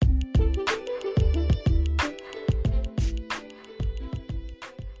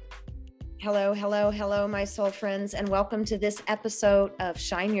Hello, hello, hello, my soul friends, and welcome to this episode of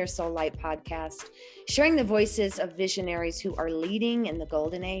Shine Your Soul Light podcast, sharing the voices of visionaries who are leading in the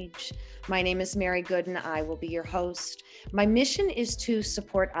golden age. My name is Mary Gooden. I will be your host. My mission is to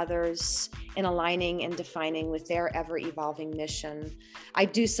support others in aligning and defining with their ever-evolving mission. I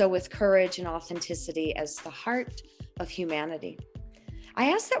do so with courage and authenticity as the heart of humanity.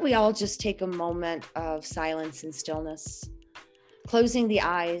 I ask that we all just take a moment of silence and stillness, closing the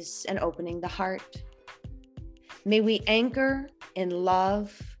eyes and opening the heart. May we anchor in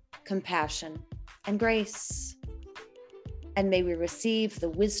love, compassion, and grace. And may we receive the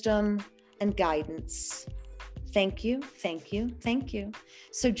wisdom and guidance. Thank you, thank you, thank you.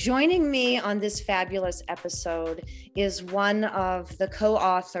 So joining me on this fabulous episode is one of the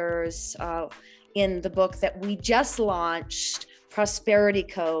co-authors in the book that we just launched, Prosperity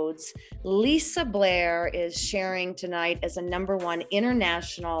Codes. Lisa Blair is sharing tonight as a #1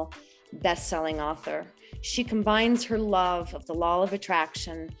 international best-selling author. She combines her love of the law of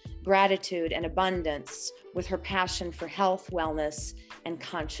attraction, gratitude, and abundance with her passion for health, wellness, and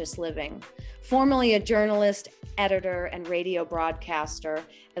conscious living. Formerly a journalist, editor, and radio broadcaster,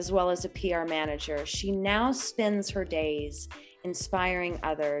 as well as a PR manager, she now spends her days inspiring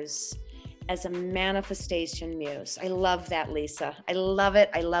others as a manifestation muse. I love that, Lisa. I love it.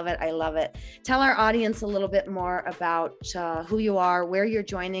 I love it. I love it. Tell our audience a little bit more about who you are, where you're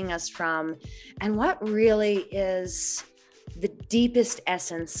joining us from, and what really is the deepest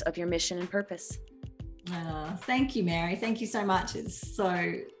essence of your mission and purpose. Thank you, Mary. Thank you so much. It's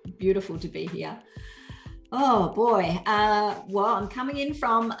so beautiful to be here. Oh boy. Well, I'm coming in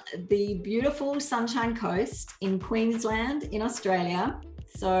from the beautiful Sunshine Coast in Queensland in Australia.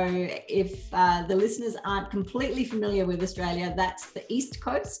 So if the listeners aren't completely familiar with Australia, that's the East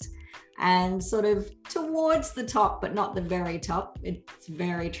Coast and sort of towards the top, but not the very top. It's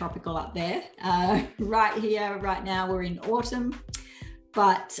very tropical up there. Right here, right now, we're in autumn,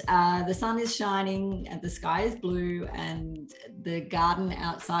 but the sun is shining and the sky is blue and the garden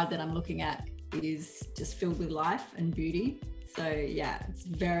outside that I'm looking at is just filled with life and beauty. So yeah, it's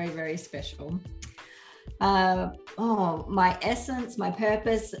very, very special. My essence, my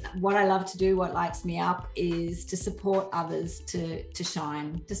purpose, what I love to do, what lights me up is to support others to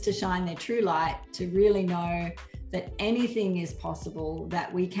shine, just to shine their true light, to really know that anything is possible,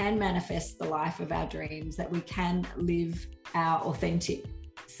 that we can manifest the life of our dreams, that we can live our authentic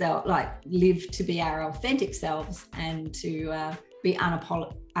self, like live to be our authentic selves and to be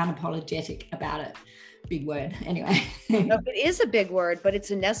unapologetic about it. Big word. Anyway. No, it is a big word, but it's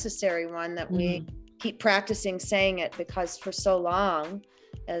a necessary one that we keep practicing saying it, because for so long,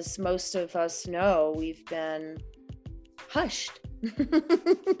 as most of us know, we've been hushed.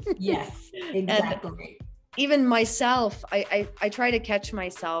 Yes, exactly. And even myself, I try to catch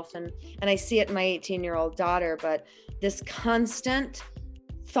myself and I see it in my 18-year-old daughter, but this constant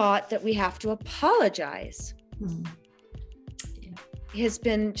thought that we have to apologize has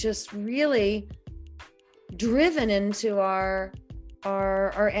been just really driven into our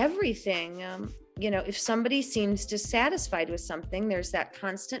everything. If somebody seems dissatisfied with something, there's that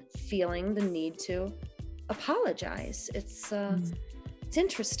constant feeling, the need to apologize. It's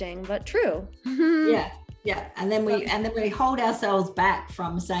interesting, but true. Yeah. And then we hold ourselves back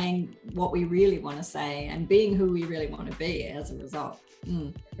from saying what we really want to say and being who we really want to be as a result.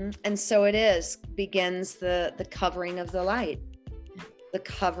 And so begins the covering of the light, the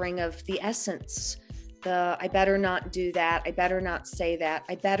covering of the essence. I better not do that. I better not say that.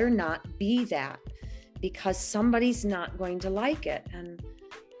 I better not be that, because somebody's not going to like it. And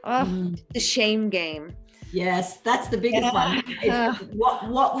the shame game. Yes, that's the biggest one.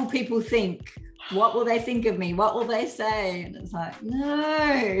 What will people think? What will they think of me? What will they say? And it's like,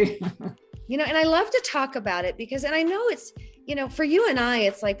 no. And I love to talk about it because, and I know it's, for you and I,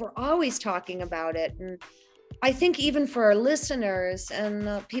 it's like we're always talking about it. And I think even for our listeners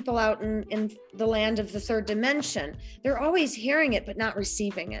and people out in the land of the third dimension, they're always hearing it, but not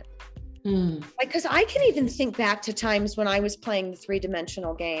receiving it. Because I can even think back to times when I was playing the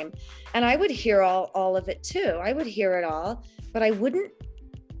 3-dimensional game and I would hear all of it too. I would hear it all, but I wouldn't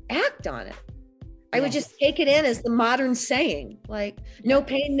act on it. I would just take it in as the modern saying, like, no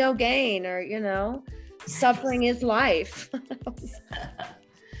pain, no gain, or, suffering is life.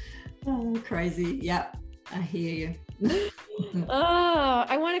 Oh, crazy. Yep. I hear you.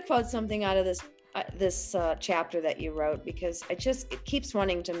 I want to quote something out of this chapter that you wrote, because it keeps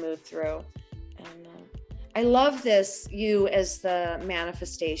wanting to move through. And I love you as the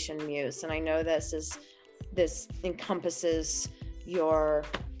manifestation muse. And I know this encompasses your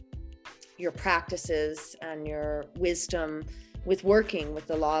practices and your wisdom with working with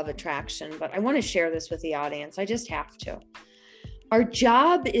the law of attraction, but I want to share this with the audience. I just have to. Our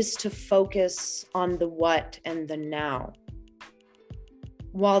job is to focus on the what and the now,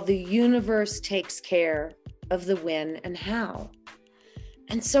 while the universe takes care of the when and how.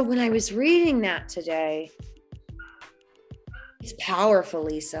 And so when I was reading that today, it's powerful,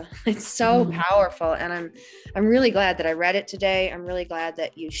 Lisa. It's so powerful. And I'm really glad that I read it today. I'm really glad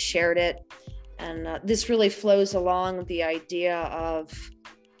that you shared it. And this really flows along with the idea of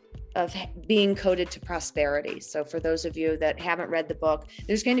being coded to prosperity. So for those of you that haven't read the book,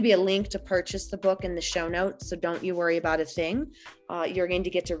 there's going to be a link to purchase the book in the show notes. So don't you worry about a thing. You're going to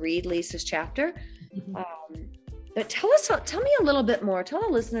get to read Lisa's chapter. But tell me a little bit more, tell the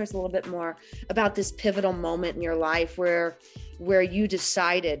listeners a little bit more about this pivotal moment in your life where you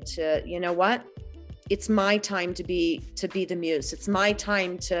decided to, you know what, it's my time to be the muse. It's my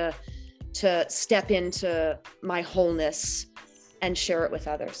time to step into my wholeness and share it with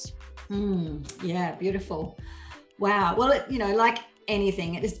others. Yeah, beautiful. Wow. Well, like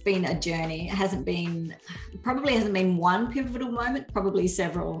anything, it has been a journey. Probably hasn't been one pivotal moment, probably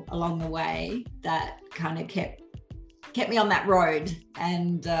several along the way that kind of kept me on that road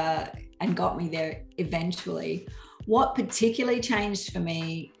and got me there eventually. What particularly changed for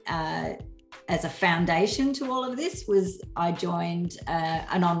me as a foundation to all of this was I joined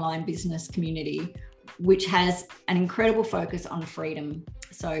an online business community which has an incredible focus on freedom.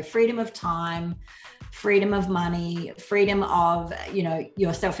 So freedom of time, freedom of money, freedom of,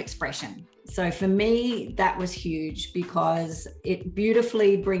 your self-expression. So for me, that was huge because it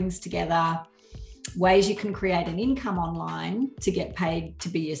beautifully brings together ways you can create an income online to get paid to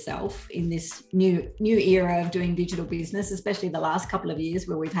be yourself in this new era of doing digital business, especially the last couple of years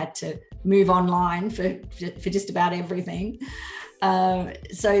where we've had to move online for just about everything.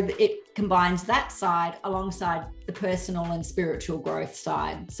 So it combines that side alongside the personal and spiritual growth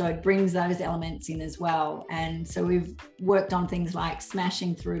side. So it brings those elements in as well. And so we've worked on things like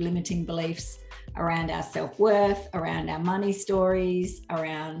smashing through limiting beliefs around our self-worth, around our money stories,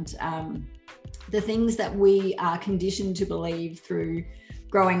 around the things that we are conditioned to believe through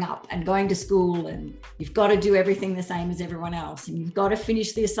growing up and going to school, and you've got to do everything the same as everyone else, and you've got to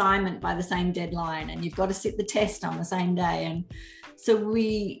finish the assignment by the same deadline, and you've got to sit the test on the same day. And so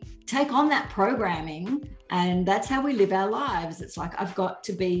we take on that programming, and that's how we live our lives. It's like, I've got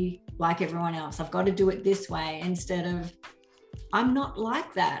to be like everyone else. I've got to do it this way, instead of, I'm not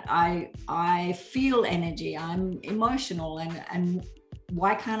like that. I feel energy. I'm emotional, and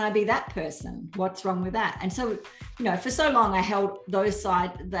why can't I be that person? What's wrong with that? And so, for so long I held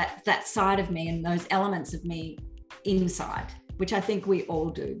that side of me and those elements of me inside, which I think we all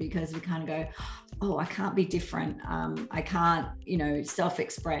do, because we kind of go, oh, I can't be different. I can't,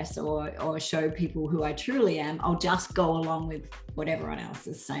 self-express or show people who I truly am. I'll just go along with what everyone else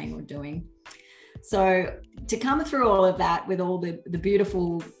is saying or doing. So to come through all of that with all the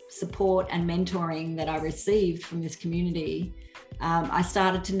beautiful support and mentoring that I received from this community, I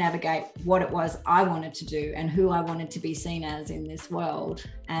started to navigate what it was I wanted to do and who I wanted to be seen as in this world.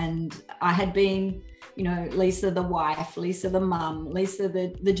 And I had been, Lisa the wife, Lisa the mum, Lisa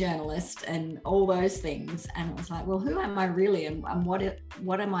the journalist, and all those things. And it was like, well, who am I really? And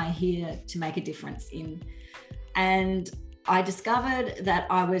what am I here to make a difference in? And I discovered that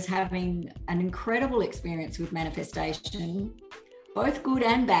I was having an incredible experience with manifestation, both good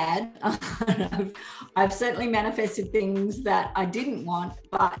and bad. I've certainly manifested things that I didn't want,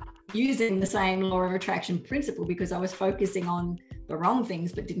 but using the same law of attraction principle, because I was focusing on the wrong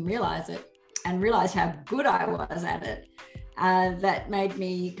things but didn't realize it, and realized how good I was at it. That made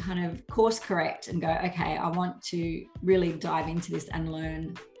me kind of course correct and go, okay, I want to really dive into this and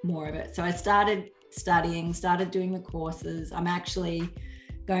learn more of it. So I started studying, started doing the courses. I'm actually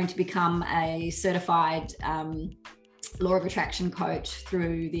going to become a certified law of attraction coach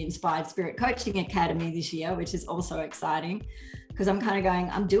through the Inspired Spirit Coaching Academy this year, which is also exciting, because I'm kind of going,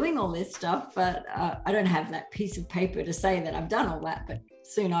 I'm doing all this stuff, but I don't have that piece of paper to say that I've done all that, but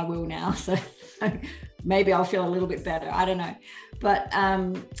soon I will now. So maybe I'll feel a little bit better. I don't know. But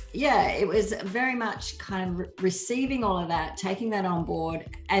it was very much kind of receiving all of that, taking that on board.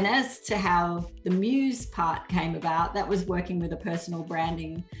 And as to how the muse part came about, that was working with a personal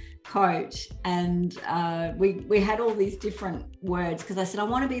branding coach. And we had all these different words, because I said, I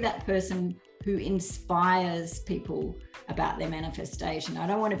want to be that person who inspires people about their manifestation. I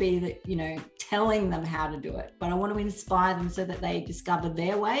don't want to be telling them how to do it, but I want to inspire them so that they discover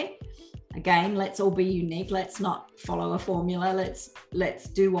their way. Again, let's all be unique. Let's not follow a formula. Let's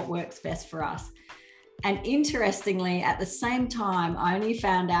do what works best for us. And interestingly, at the same time, I only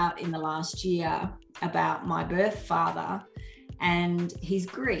found out in the last year about my birth father and he's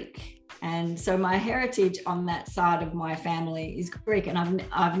Greek. And so my heritage on that side of my family is Greek, and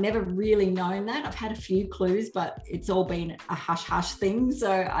I've never really known that. I've had a few clues, but it's all been a hush-hush thing.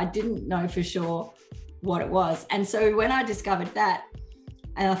 So I didn't know for sure what it was. And so when I discovered that,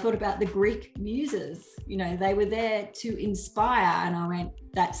 and I thought about the Greek muses, you know, they were there to inspire, and I went,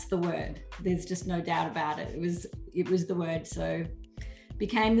 that's the word. There's just no doubt about it. It was the word. So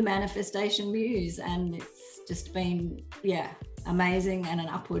became the manifestation muse, and it's just been, amazing, and an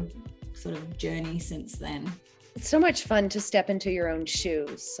upward sort of journey since then. It's so much fun to step into your own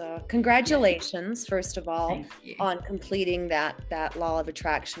shoes. Congratulations, first of all, on completing that law of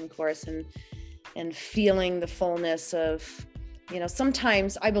attraction course and feeling the fullness of, you know,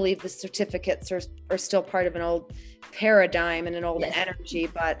 sometimes I believe the certificates are still part of an old paradigm and an old energy,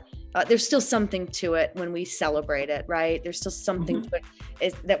 but there's still something to it when we celebrate it, right? There's still something to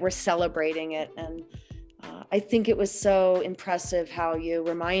it that we're celebrating it. And I think it was so impressive how you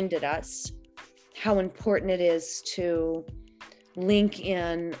reminded us how important it is to link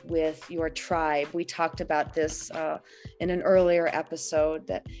in with your tribe. We talked about this in an earlier episode,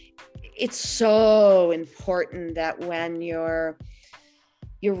 that it's so important that when you're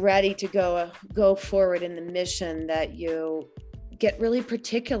ready to go forward in the mission, that you get really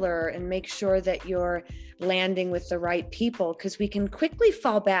particular and make sure that you're landing with the right people, because we can quickly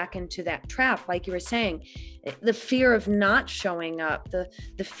fall back into that trap, like you were saying, the fear of not showing up,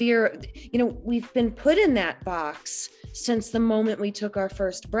 the fear, you know, we've been put in that box since the moment we took our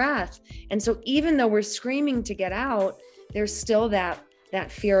first breath. And so even though we're screaming to get out, there's still that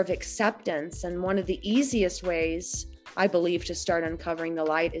fear of acceptance. And one of the easiest ways, I believe, to start uncovering the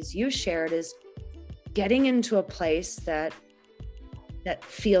light, as you shared, is getting into a place that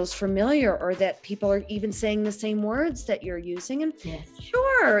feels familiar, or that people are even saying the same words that you're using. And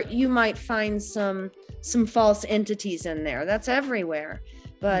sure, you might find some false entities in there. That's everywhere.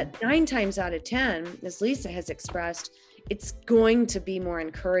 But 9 times out of 10, as Lisa has expressed, it's going to be more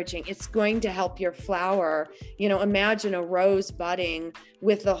encouraging. It's going to help your flower. You know, imagine a rose budding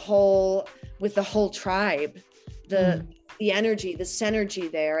with the whole tribe, the energy, the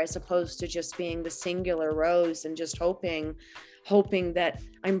synergy there, as opposed to just being the singular rose and just hoping that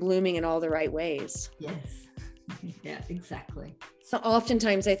I'm blooming in all the right ways. Yes. Yeah, exactly. So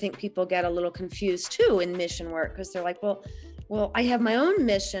oftentimes I think people get a little confused too in mission work, because they're like, well, I have my own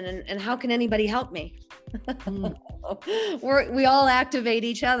mission, and how can anybody help me? We all activate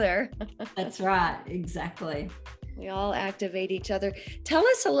each other. That's right. Exactly. We all activate each other. Tell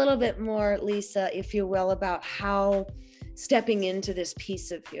us a little bit more, Lisa, if you will, about how stepping into this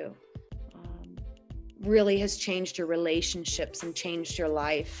piece of you really has changed your relationships and changed your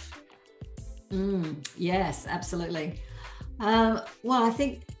life. Yes, absolutely. Well, I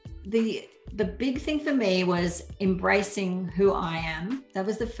think the big thing for me was embracing who I am. That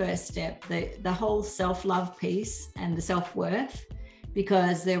was the first step, the whole self-love piece and the self-worth,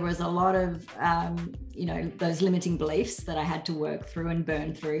 because there was a lot of, those limiting beliefs that I had to work through and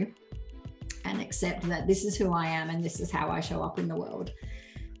burn through, and accept that this is who I am and this is how I show up in the world.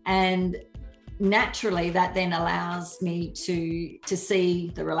 And naturally, that then allows me to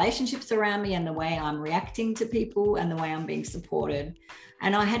see the relationships around me and the way I'm reacting to people and the way I'm being supported.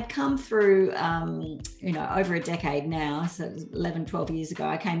 And I had come through, over a decade now, so 11, 12 years ago,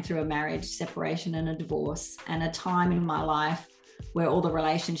 I came through a marriage separation and a divorce, and a time in my life where all the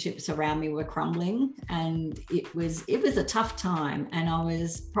relationships around me were crumbling. And it was a tough time. And I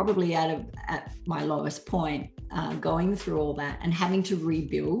was probably at my lowest point, going through all that and having to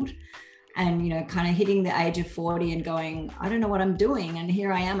rebuild. And, kind of hitting the age of 40 and going, I don't know what I'm doing. And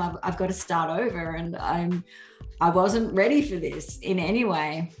here I am, I've got to start over. And I wasn't ready for this in any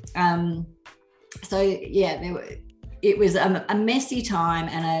way. It was a messy time,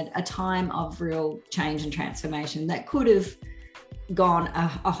 and a time of real change and transformation that could have gone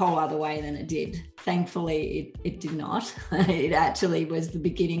a whole other way than it did. Thankfully, it did not. It actually was the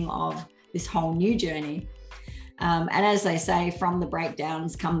beginning of this whole new journey. And as they say, from the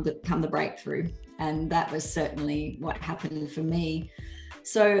breakdowns come the breakthrough. And that was certainly what happened for me.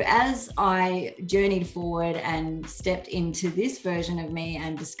 So as I journeyed forward and stepped into this version of me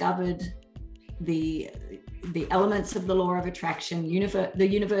and discovered the elements of the law of attraction, the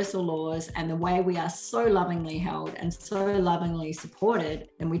universal laws, and the way we are so lovingly held and so lovingly supported,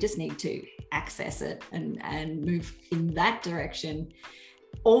 and we just need to access it and move in that direction,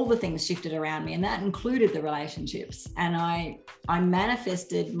 all the things shifted around me, and that included the relationships. And I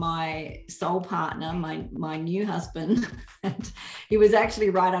manifested my soul partner, my new husband, and he was actually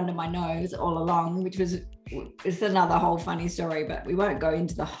right under my nose all along, which was it's another whole funny story, but we won't go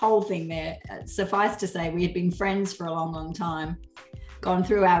into the whole thing there. Suffice to say, we had been friends for a long, long time, gone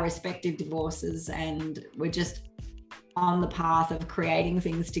through our respective divorces, and we're just on the path of creating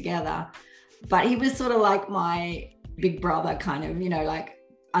things together. But he was sort of like my big brother, kind of, like,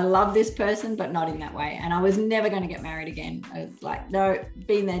 I love this person, but not in that way. And I was never going to get married again. I was like, no,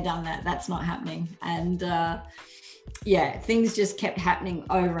 been there, done that. That's not happening. And things just kept happening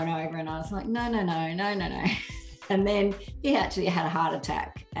over and over. And I was like, no. And then he actually had a heart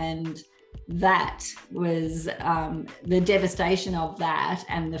attack. And that was the devastation of that,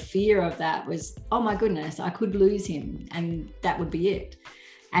 and the fear of that was, oh my goodness, I could lose him and that would be it.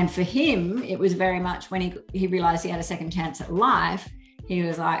 And for him, it was very much when he realized he had a second chance at life, he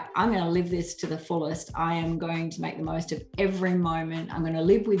was like, I'm going to live this to the fullest. I am going to make the most of every moment. I'm going to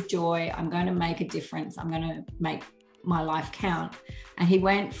live with joy. I'm going to make a difference. I'm going to make my life count. And he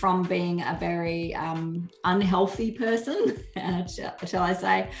went from being a very unhealthy person, shall I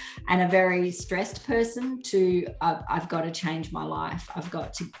say, and a very stressed person to I've got to change my life. I've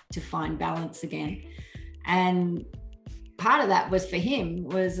got to find balance again. And part of that was for him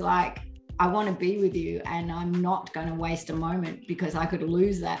was like, I want to be with you and I'm not going to waste a moment because I could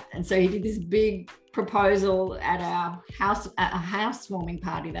lose that. And so he did this big proposal at a housewarming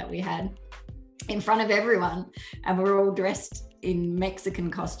party that we had in front of everyone, and we were all dressed in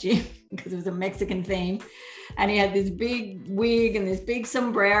Mexican costume because it was a Mexican theme, and he had this big wig and this big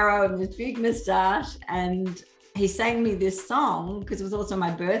sombrero and this big moustache, and he sang me this song because it was also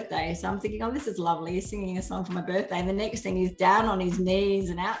my birthday. So I'm thinking, oh, this is lovely, he's singing a song for my birthday. And the next thing, he's down on his knees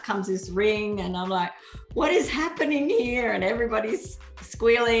and out comes this ring, and I'm like, what is happening here? And everybody's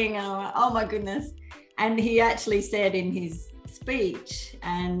squealing, and I'm like, oh my goodness. And he actually said in his speech,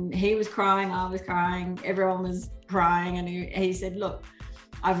 and he was crying, I was crying, everyone was crying, and he said, look,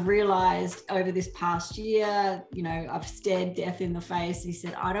 I've realized over this past year, I've stared death in the face. He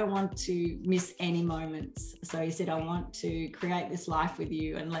said, I don't want to miss any moments. So he said, I want to create this life with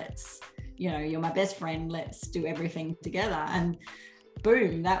you, and let's, you're my best friend, let's do everything together. And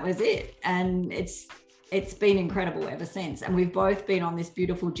boom, that was it. And it's been incredible ever since. And we've both been on this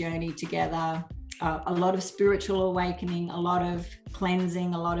beautiful journey together. A lot of spiritual awakening, a lot of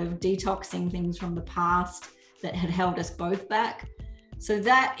cleansing, a lot of detoxing things from the past that had held us both back. So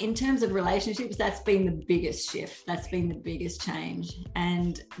that, in terms of relationships, that's been the biggest shift. That's been the biggest change.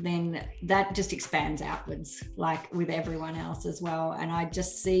 And then that just expands outwards, like with everyone else as well. And I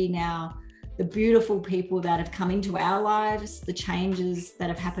just see now the beautiful people that have come into our lives, the changes that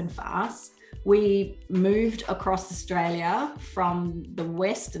have happened for us. We moved across Australia from the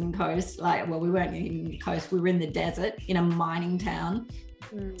western coast, we weren't in the coast, we were in the desert in a mining town,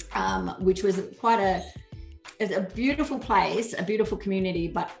 which was quite a beautiful place, a beautiful community,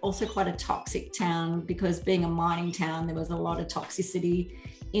 but also quite a toxic town, because being a mining town, there was a lot of toxicity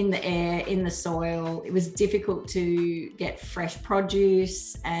in the air, in the soil. It was difficult to get fresh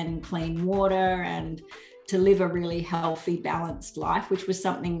produce and clean water and to live a really healthy, balanced life, which was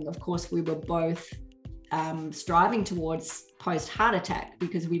something, of course, we were both striving towards post heart attack,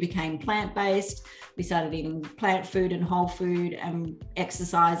 because we became plant-based. We started eating plant food and whole food and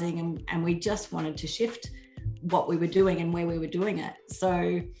exercising, and we just wanted to shift what we were doing and where we were doing it.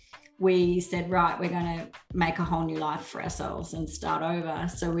 So we said, right, we're going to make a whole new life for ourselves and start over.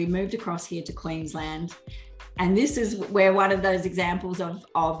 So we moved across here to Queensland. And this is where one of those examples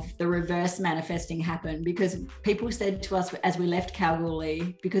of the reverse manifesting happened, because people said to us as we left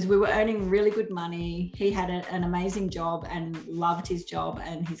Kalgoorlie, because we were earning really good money, he had an amazing job and loved his job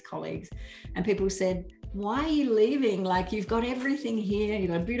and his colleagues. And people said, why are you leaving? Like, you've got everything here,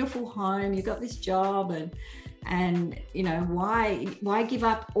 you've got a beautiful home, you've got this job, and why give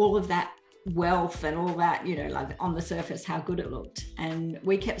up all of that wealth and all that, like on the surface, how good it looked. And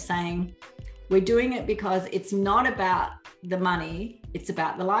we kept saying, we're doing it because it's not about the money, it's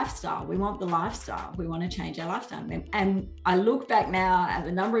about the lifestyle. We want the lifestyle. We want to change our lifestyle. And I look back now at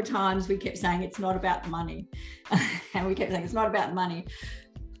the number of times we kept saying it's not about the money. And we kept saying it's not about the money.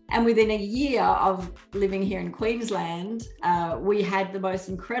 And within a year of living here in Queensland, we had the most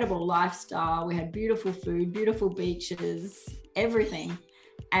incredible lifestyle. We had beautiful food, beautiful beaches, everything.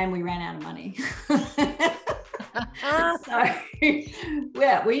 And we ran out of money. So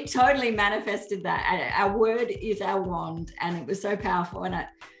yeah, we totally manifested that. Our word is our wand, and it was so powerful. And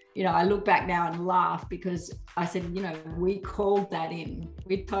I look back now and laugh, because I said, we called that in.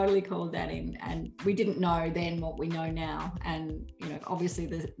 We totally called that in, and we didn't know then what we know now. And obviously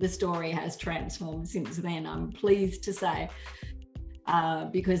the story has transformed since then, I'm pleased to say,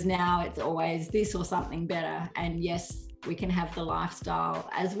 because now it's always this or something better. And yes, we can have the lifestyle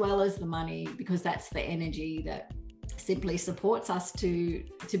as well as the money, because that's the energy that simply supports us to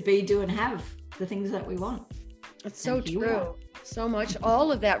be, do, and have the things that we want. It's so true. So much.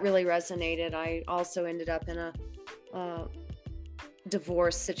 All of that really resonated. I also ended up in a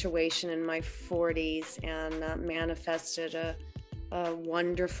divorce situation in my 40s and manifested a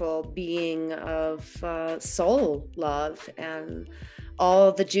wonderful being of soul love and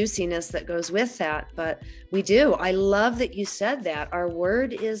all the juiciness that goes with that. But we do. I love that you said that. Our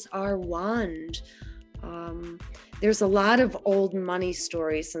word is our wand. There's a lot of old money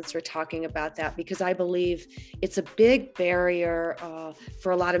stories, since we're talking about that, because I believe it's a big barrier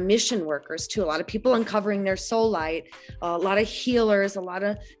for a lot of mission workers too. A lot of people uncovering their soul light, a lot of healers, a lot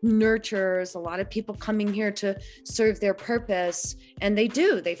of nurturers, a lot of people coming here to serve their purpose. And they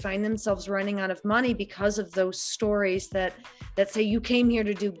find themselves running out of money because of those stories that say you came here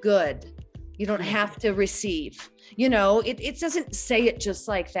to do good. You don't have to receive. It doesn't say it just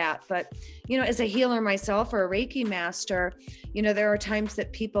like that, but as a healer myself or a Reiki master, there are times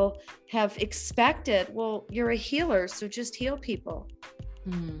that people have expected, well, you're a healer, so just heal people.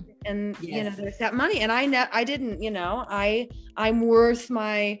 And yes. There's that money, and I didn't, I'm worth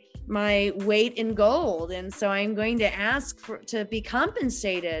my weight in gold, and so I'm going to ask to be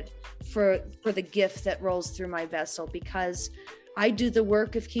compensated for the gift that rolls through my vessel, because I do the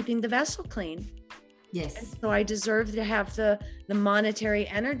work of keeping the vessel clean. Yes. And so I deserve to have the monetary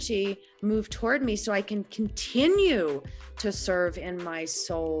energy move toward me so I can continue to serve in my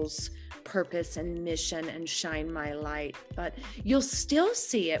soul's purpose and mission and shine my light. But you'll still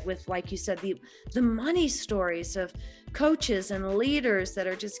see it with, like you said, the money stories of coaches and leaders that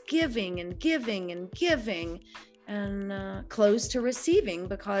are just giving and giving and giving and closed to receiving,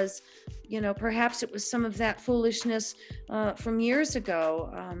 because perhaps it was some of that foolishness from years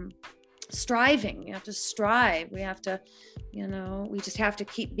ago. Striving, you have to strive. We have to, we just have to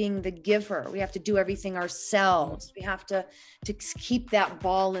keep being the giver. We have to do everything ourselves. We have to keep that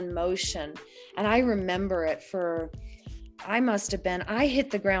ball in motion. And I remember it I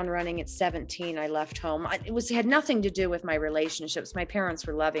hit the ground running at 17. I left home. It had nothing to do with my relationships. My parents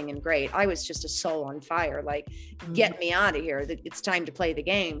were loving and great. I was just a soul on fire, like, get me out of here. It's time to play the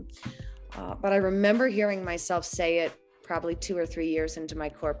game. But I remember hearing myself say it probably 2 or 3 years into my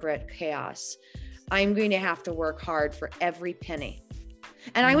corporate chaos. I'm going to have to work hard for every penny.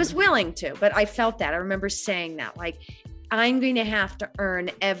 And I was willing to, but I felt that. I remember saying that, like, I'm going to have to earn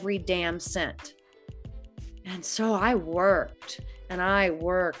every damn cent. And so I worked and I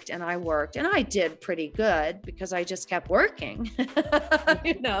worked and I worked, and I did pretty good because I just kept working,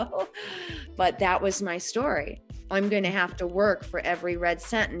 but that was my story. I'm going to have to work for every red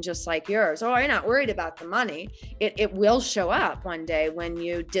cent, and just like yours. Oh, you're not worried about the money. It will show up one day when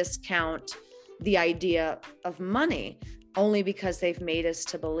you discount the idea of money, only because they've made us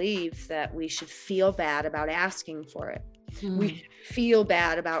to believe that we should feel bad about asking for it. We should feel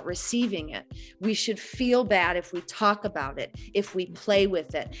bad about receiving it. We should feel bad if we talk about it, if we play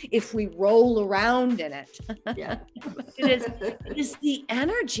with it, if we roll around in it. Yeah. It is the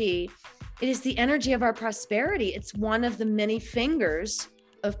energy. It is the energy of our prosperity. It's one of the many fingers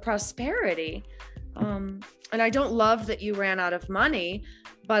of prosperity. And I don't love that you ran out of money,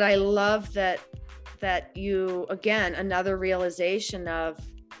 but I love that you, again, another realization of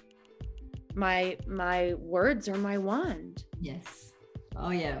my words are my wand. Yes.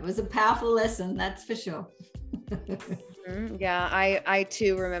 Oh yeah. It was a powerful lesson. That's for sure. Yeah. I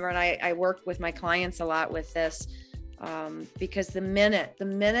too remember, and I work with my clients a lot with this. Because the minute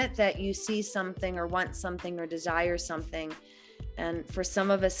that you see something or want something or desire something, and for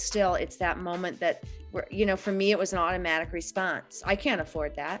some of us still, it's that moment that for me, it was an automatic response. I can't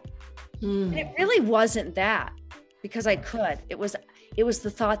afford that. And it really wasn't that, because I could. It was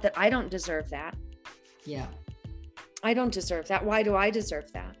the thought that I don't deserve that. Yeah. I don't deserve that. Why do I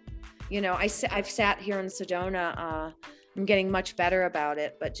deserve that? I've sat here in Sedona, I'm getting much better about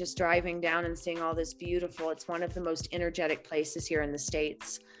it, but just driving down and seeing all this beautiful, it's one of the most energetic places here in the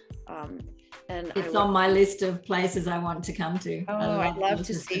States. And it's on my list of places I want to come to. Oh, I'd love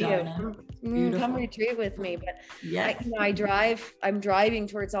to see you. Come retreat with me. But yes. I'm driving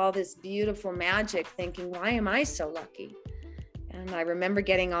towards all this beautiful magic, thinking, why am I so lucky? And I remember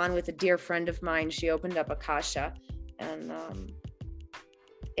getting on with a dear friend of mine. She opened up Akasha, and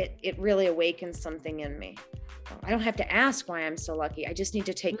it really awakened something in me. I don't have to ask why I'm so lucky. I just need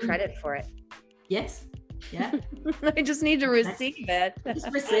to take credit for it. Yes. Yeah. I just need to receive it.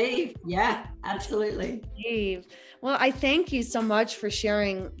 Just receive. Yeah, absolutely. Receive. Well, I thank you so much for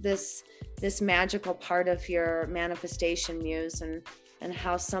sharing this magical part of your manifestation muse, and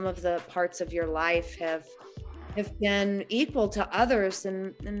how some of the parts of your life have have been equal to others.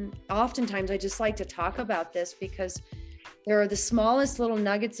 And oftentimes I just like to talk about this because there are the smallest little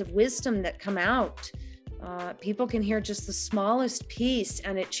nuggets of wisdom that come out. People can hear just the smallest piece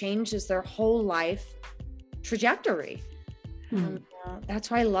and it changes their whole life trajectory. That's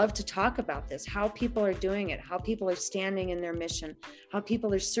why I love to talk about this, how people are doing it, how people are standing in their mission, how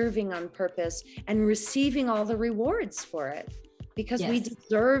people are serving on purpose and receiving all the rewards for it, because we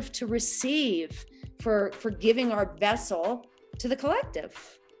deserve to receive for giving our vessel to the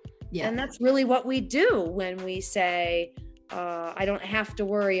collective. And that's really what we do when we say, I don't have to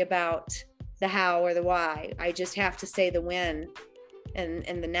worry about the how or the why. I just have to say the when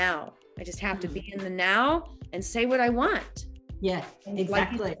and the now. I just have to be in the now and say what I want. Yeah,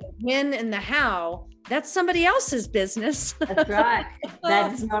 exactly. Like when and the how, that's somebody else's business. That's right.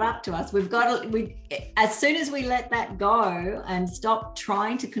 That's not up to us. We've got to, as soon as we let that go and stop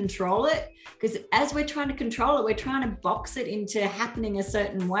trying to control it, because as we're trying to control it, we're trying to box it into happening a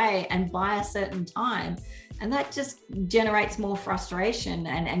certain way and by a certain time. And that just generates more frustration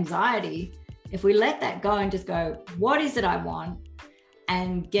and anxiety. If we let that go and just go, what is it I want?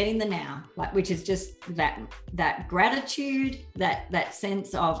 And get in the now, like, which is just that gratitude, that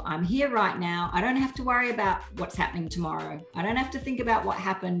sense of I'm here right now. I don't have to worry about what's happening tomorrow. I don't have to think about what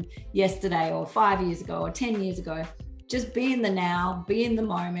happened yesterday or 5 years ago or 10 years ago. Just be in the now, be in the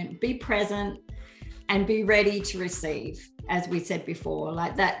moment, be present, and be ready to receive. As we said before,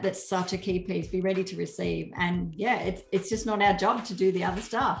 like that's such a key piece. Be ready to receive. And yeah, it's just not our job to do the other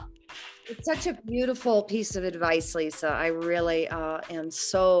stuff. It's such a beautiful piece of advice, Lisa. I really am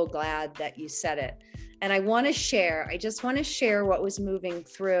so glad that you said it. And I just want to share what was moving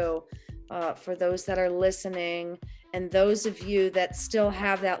through for those that are listening and those of you that still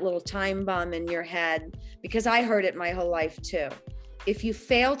have that little time bomb in your head, because I heard it my whole life too. If you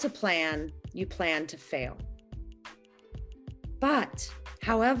fail to plan, you plan to fail. But,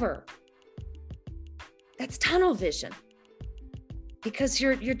 however, that's tunnel vision. Because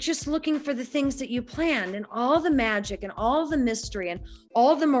you're just looking for the things that you planned, and all the magic and all the mystery and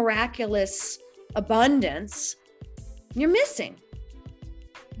all the miraculous abundance you're missing,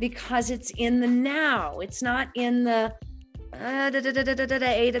 because it's in the now. It's not in the A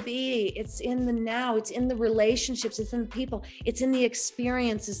to B. It's in the now. It's in the relationships. It's in the people. It's in the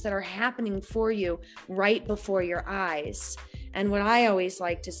experiences that are happening for you right before your eyes. And what I always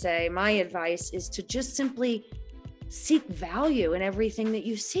like to say, my advice is to just simply seek value in everything that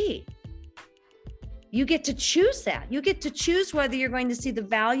you see. You get to choose that. You get to choose whether you're going to see the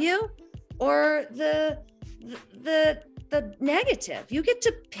value or the negative. You get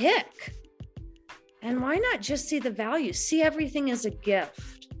to pick. And why not just see the value? See everything as a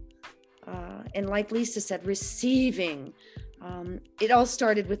gift. And like Lisa said, receiving. It all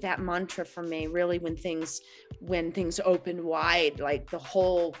started with that mantra for me, really, when things opened wide, like the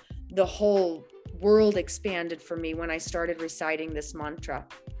whole world expanded for me when I started reciting this mantra.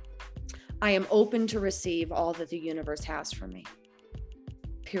 I am open to receive all that the universe has for me.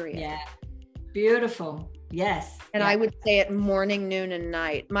 Period. Yeah. Beautiful. Yes. And I would say it morning, noon, and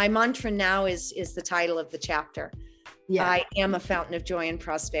night. My mantra now is the title of the chapter. Yeah. I am a fountain of joy and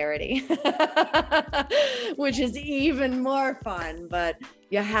prosperity, which is even more fun, but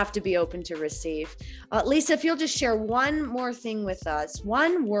you have to be open to receive. Lisa, if you'll just share one more thing with us,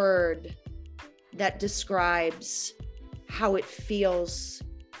 one word that describes how it feels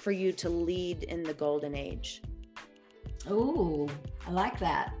for you to lead in the golden age. Oh, I like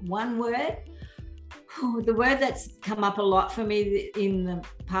that. One word. Oh, the word that's come up a lot for me in the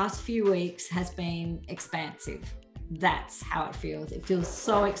past few weeks has been expansive. That's how it feels. It feels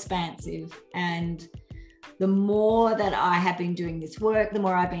so expansive. And the more that I have been doing this work, the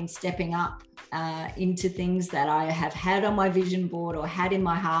more I've been stepping up into things that I have had on my vision board or had in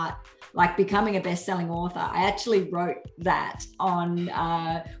my heart, like becoming a best-selling author. I actually wrote that on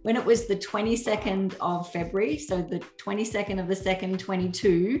when it was the 22nd of February. So the 22nd of the 2nd,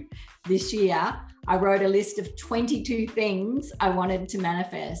 22 this year, I wrote a list of 22 things I wanted to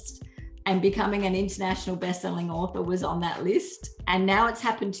manifest. And becoming an international best-selling author was on that list. And now it's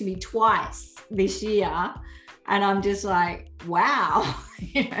happened to me twice this year. And I'm just like, wow,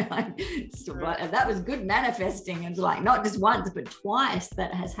 that was good manifesting. It's like not just once, but twice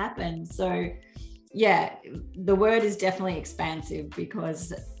that has happened. So yeah, the word is definitely expansive,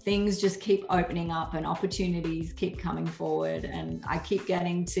 because things just keep opening up and opportunities keep coming forward. And I keep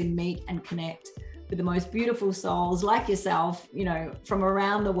getting to meet and connect with the most beautiful souls like yourself, from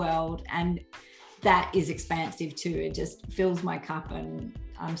around the world. And that is expansive too. It just fills my cup, and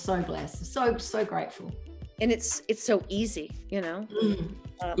I'm so blessed. So grateful. And it's so easy,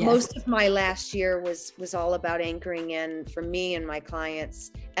 Yes. Most of my last year was all about anchoring in, for me and my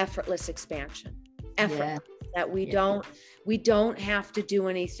clients, effortless expansion. That we don't have to do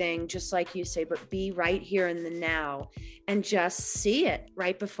anything, just like you say, but be right here in the now and just see it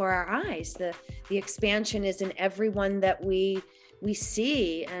right before our eyes. The expansion is in everyone that we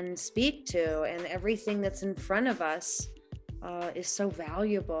see and speak to, and everything that's in front of us is so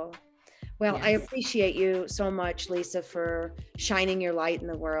valuable. Well, Yes. I appreciate you so much, Lisa, for shining your light in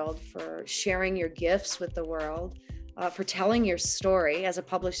the world, for sharing your gifts with the world, for telling your story. As a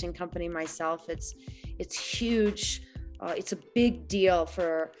publishing company myself, it's huge. It's a big deal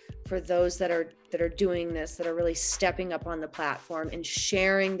for those that are doing this, that are really stepping up on the platform and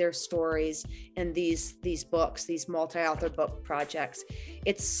sharing their stories in these books, these multi-author book projects.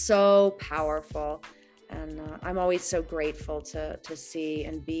 It's so powerful. And I'm always so grateful to see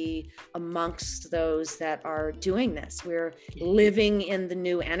and be amongst those that are doing this. We're living in the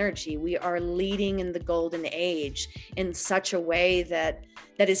new energy. We are leading in the golden age in such a way that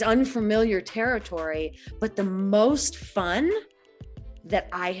is unfamiliar territory, but the most fun that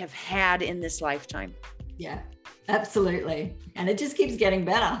I have had in this lifetime. Yeah, absolutely. And it just keeps getting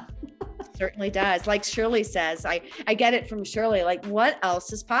better. Certainly does. Like Shirley says, I get it from Shirley, like, what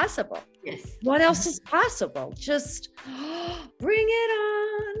else is possible? Yes. What else is possible? Just bring it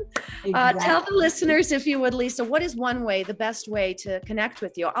on. Exactly. Tell the listeners, if you would, Lisa, what is one way, the best way to connect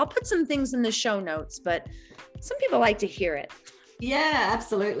with you? I'll put some things in the show notes, but some people like to hear it. Yeah,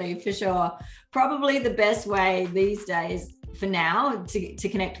 absolutely, for sure. Probably the best way these days for now to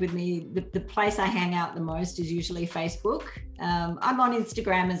connect with me, the place I hang out the most is usually Facebook. I'm on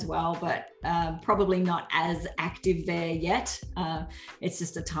Instagram as well, but probably not as active there yet. It's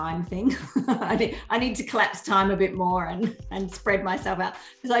just a time thing. I need to collapse time a bit more and spread myself out,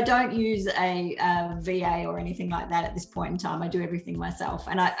 because I don't use a VA or anything like that at this point in time. I do everything myself,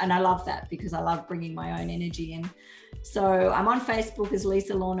 and I love that, because I love bringing my own energy in. So I'm on Facebook as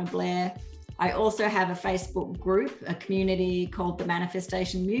Lisa Lorna Blair. I also have a Facebook group, a community called the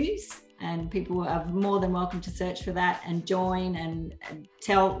Manifestation Muse, and people are more than welcome to search for that and join and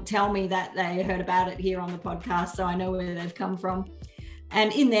tell me that they heard about it here on the podcast, so I know where they've come from.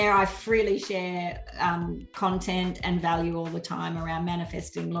 And in there, I freely share content and value all the time around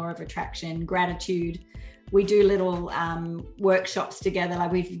manifesting, law of attraction, gratitude. We do little workshops together.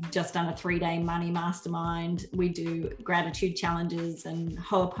 Like, we've just done a 3-day money mastermind. We do gratitude challenges and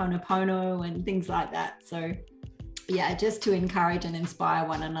ho'oponopono and things like that. So yeah, just to encourage and inspire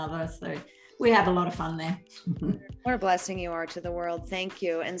one another. So we have a lot of fun there. What a blessing you are to the world. Thank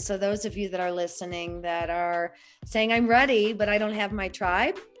you. And so those of you that are listening that are saying, I'm ready, but I don't have my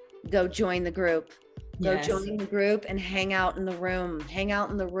tribe, go join the group. Go join the group and hang out in the room.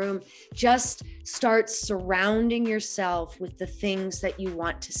 Just start surrounding yourself with the things that you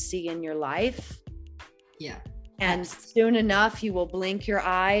want to see in your life. Yeah. And soon enough, you will blink your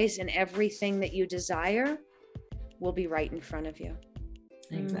eyes and everything that you desire will be right in front of you.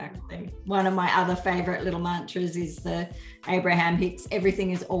 Exactly. One of my other favorite little mantras is the Abraham Hicks, everything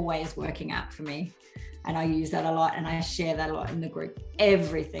is always working out for me. And I use that a lot, and I share that a lot in the group.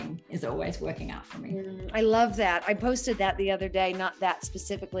 Everything is always working out for me. I love that. I posted that the other day, not that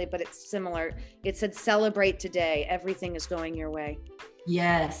specifically, but it's similar. It said, celebrate today. Everything is going your way.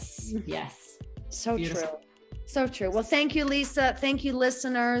 Yes. Yes. So beautiful. True. So true. Well, thank you, Lisa. Thank you,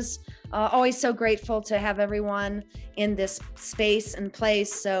 listeners. Always so grateful to have everyone in this space and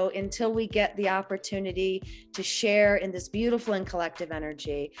place. So until we get the opportunity to share in this beautiful and collective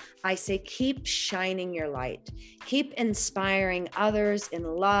energy, I say keep shining your light. Keep inspiring others in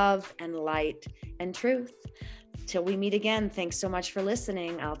love and light and truth. Till we meet again, thanks so much for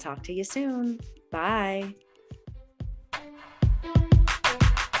listening. I'll talk to you soon. Bye.